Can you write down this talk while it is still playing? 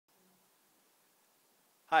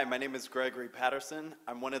Hi, my name is Gregory Patterson.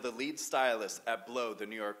 I'm one of the lead stylists at Blow, the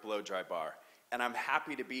New York Blow Dry Bar. And I'm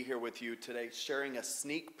happy to be here with you today sharing a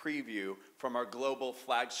sneak preview from our global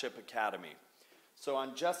flagship academy. So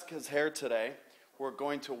on Jessica's hair today, we're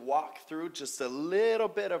going to walk through just a little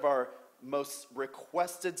bit of our most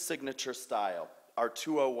requested signature style, our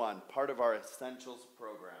 201, part of our Essentials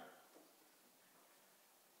program.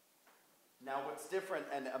 Now what's different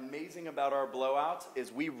and amazing about our blowouts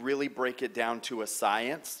is we really break it down to a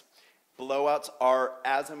science. Blowouts are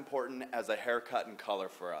as important as a haircut and color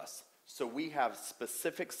for us. So we have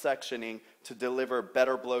specific sectioning to deliver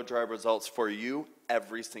better blow dry results for you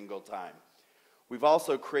every single time. We've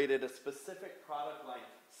also created a specific product line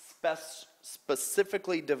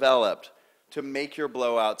specifically developed to make your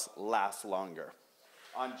blowouts last longer.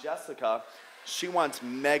 On Jessica, she wants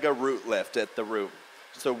mega root lift at the root.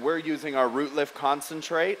 So we're using our root lift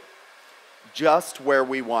concentrate just where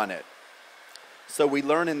we want it. So we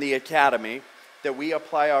learn in the academy that we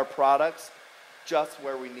apply our products just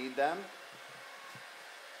where we need them,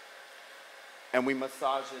 and we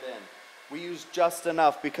massage it in. We use just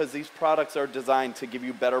enough because these products are designed to give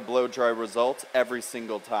you better blow dry results every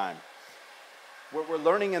single time. What we're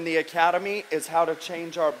learning in the academy is how to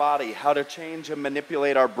change our body, how to change and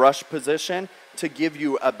manipulate our brush position to give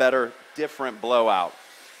you a better, different blowout.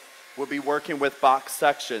 We'll be working with box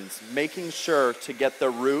sections, making sure to get the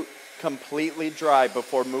root completely dry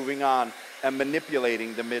before moving on and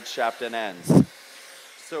manipulating the mid-shaft and ends.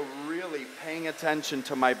 So really paying attention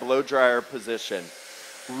to my blow dryer position,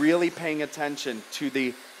 really paying attention to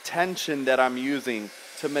the tension that I'm using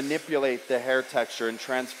to manipulate the hair texture and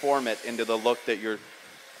transform it into the look that your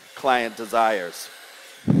client desires.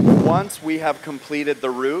 Once we have completed the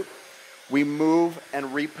root, we move and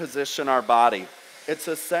reposition our body. It's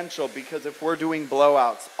essential because if we're doing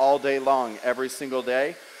blowouts all day long, every single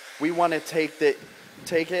day, we want to take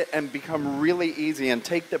it and become really easy and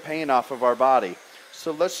take the pain off of our body.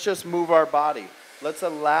 So let's just move our body. Let's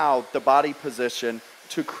allow the body position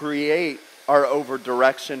to create our over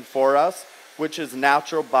direction for us, which is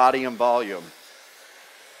natural body and volume.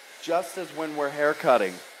 Just as when we're hair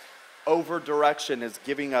cutting, over direction is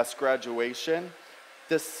giving us graduation,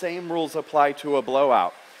 the same rules apply to a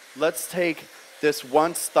blowout. Let's take this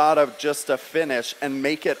once thought of just a finish and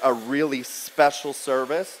make it a really special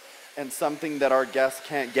service and something that our guests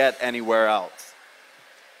can't get anywhere else.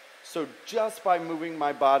 So just by moving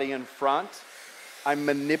my body in front, I'm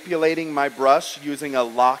manipulating my brush using a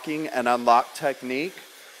locking and unlock technique.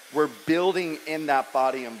 We're building in that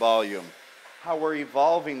body and volume. How we're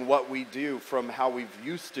evolving what we do from how we've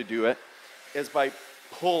used to do it is by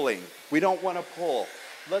pulling. We don't want to pull.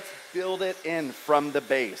 Let's build it in from the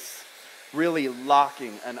base. Really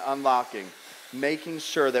locking and unlocking, making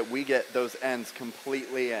sure that we get those ends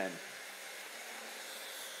completely in.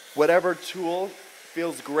 Whatever tool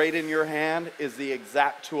feels great in your hand is the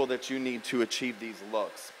exact tool that you need to achieve these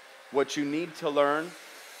looks. What you need to learn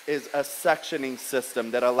is a sectioning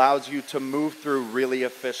system that allows you to move through really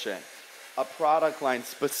efficient. A product line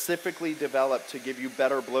specifically developed to give you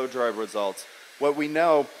better blow dry results. What we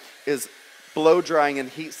know is blow drying and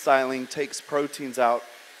heat styling takes proteins out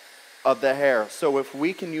of the hair. So if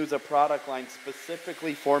we can use a product line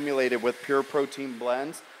specifically formulated with pure protein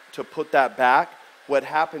blends to put that back, what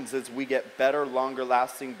happens is we get better, longer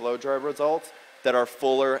lasting blow dry results that are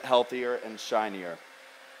fuller, healthier, and shinier.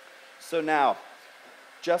 So now,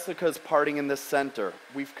 Jessica's parting in the center.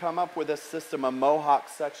 We've come up with a system, a mohawk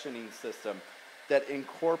sectioning system that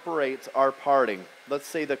incorporates our parting. Let's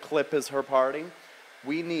say the clip is her parting.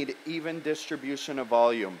 We need even distribution of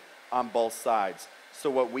volume on both sides. So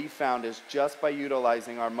what we found is just by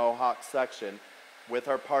utilizing our mohawk section with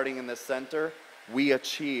our parting in the center, we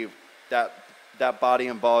achieve that body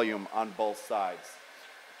and volume on both sides.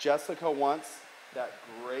 Jessica wants that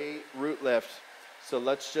great root lift. So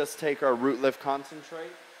let's just take our root lift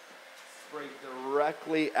concentrate, spray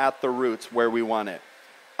directly at the roots where we want it.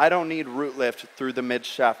 I don't need root lift through the mid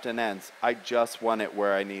shaft and ends. I just want it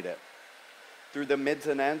where I need it. Through the mids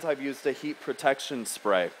and ends, I've used a heat protection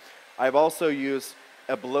spray. I've also used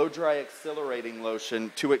a blow dry accelerating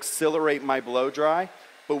lotion to accelerate my blow dry,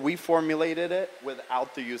 but we formulated it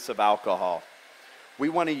without the use of alcohol. We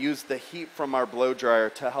want to use the heat from our blow dryer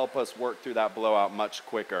to help us work through that blowout much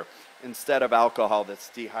quicker instead of alcohol that's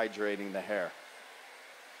dehydrating the hair.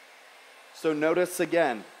 So notice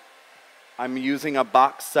again, I'm using a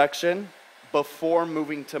box section. Before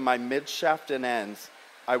moving to my mid shaft and ends,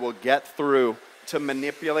 I will get through to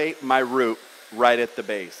manipulate my root right at the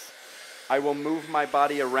base. I will move my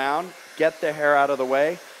body around, get the hair out of the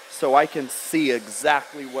way so I can see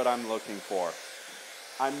exactly what I'm looking for.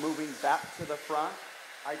 I'm moving back to the front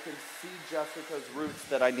I can see Jessica's roots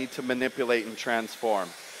that I need to manipulate and transform.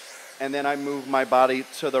 And then I move my body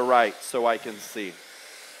to the right so I can see.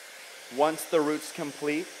 Once the root's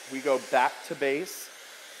complete, we go back to base.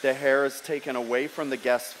 The hair is taken away from the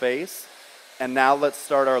guest's face. And now let's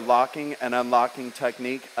start our locking and unlocking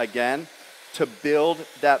technique again to build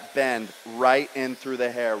that bend right in through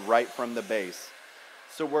the hair, right from the base.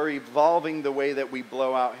 So we're evolving the way that we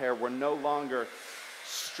blow out hair. We're no longer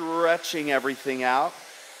stretching everything out.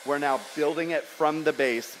 We're now building it from the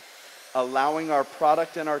base, allowing our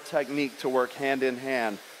product and our technique to work hand in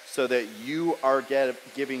hand so that you are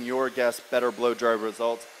giving your guests better blow dry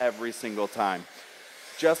results every single time.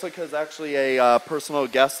 Jessica is actually a personal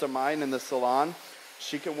guest of mine in the salon.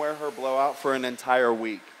 She can wear her blowout for an entire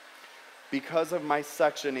week. Because of my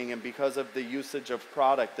sectioning and because of the usage of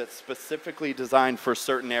product that's specifically designed for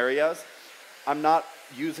certain areas, I'm not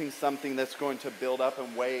using something that's going to build up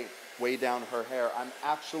and weigh down her hair. I'm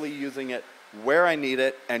actually using it where I need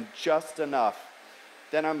it and just enough.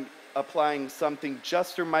 Then I'm applying something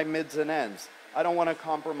just through my mids and ends. I don't want to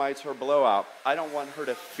compromise her blowout. I don't want her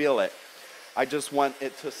to feel it. I just want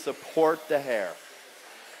it to support the hair.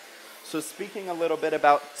 So speaking a little bit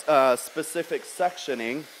about specific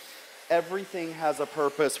sectioning, everything has a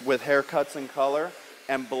purpose with haircuts and color,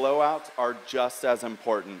 and blowouts are just as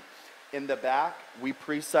important. In the back, we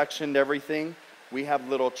pre-sectioned everything. We have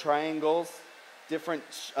little triangles, different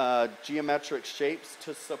geometric shapes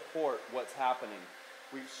to support what's happening.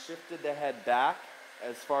 We've shifted the head back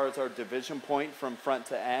as far as our division point from front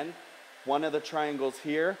to end. One of the triangles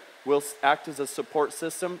here will act as a support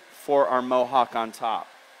system for our mohawk on top.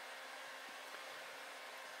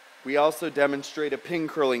 We also demonstrate a pin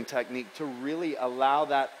curling technique to really allow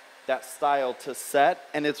that style to set,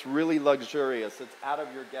 and it's really luxurious. It's out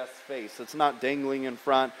of your guest's face. It's not dangling in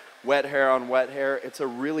front, wet hair on wet hair. It's a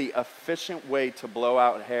really efficient way to blow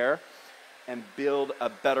out hair and build a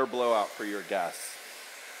better blowout for your guests.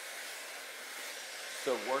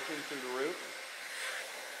 So working through the root,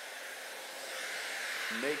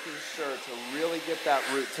 making sure to really get that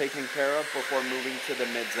root taken care of before moving to the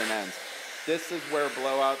mids and ends. This is where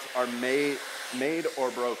blowouts are made or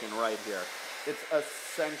broken right here. It's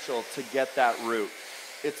essential to get that root.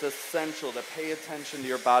 It's essential to pay attention to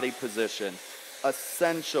your body position.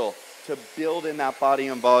 Essential to build in that body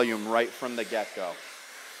and volume right from the get-go.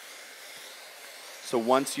 So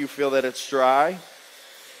once you feel that it's dry,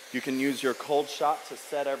 you can use your cold shot to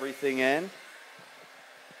set everything in.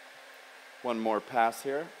 One more pass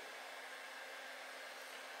here.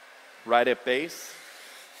 Right at base.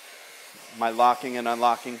 My locking and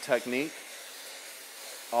unlocking technique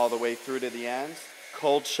all the way through to the ends.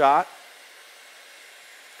 Cold shot.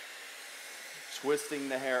 Twisting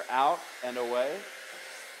the hair out and away.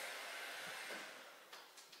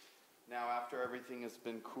 Now after everything has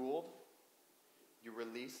been cooled, you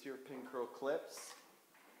release your pin curl clips.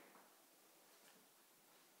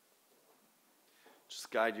 Just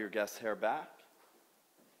guide your guest's hair back.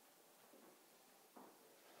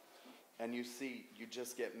 And you see, you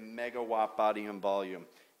just get megawatt body and volume.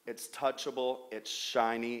 It's touchable, it's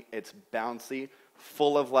shiny, it's bouncy,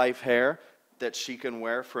 full of life hair that she can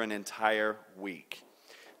wear for an entire week.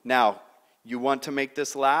 Now, you want to make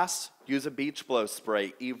this last? Use a beach blow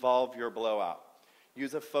spray. Evolve your blowout.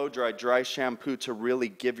 Use a faux dry shampoo to really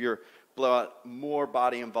give your blowout more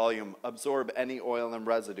body and volume. Absorb any oil and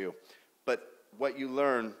residue. But what you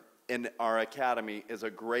learn in our academy is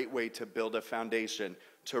a great way to build a foundation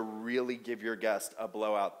to really give your guest a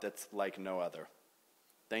blowout that's like no other.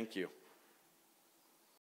 Thank you.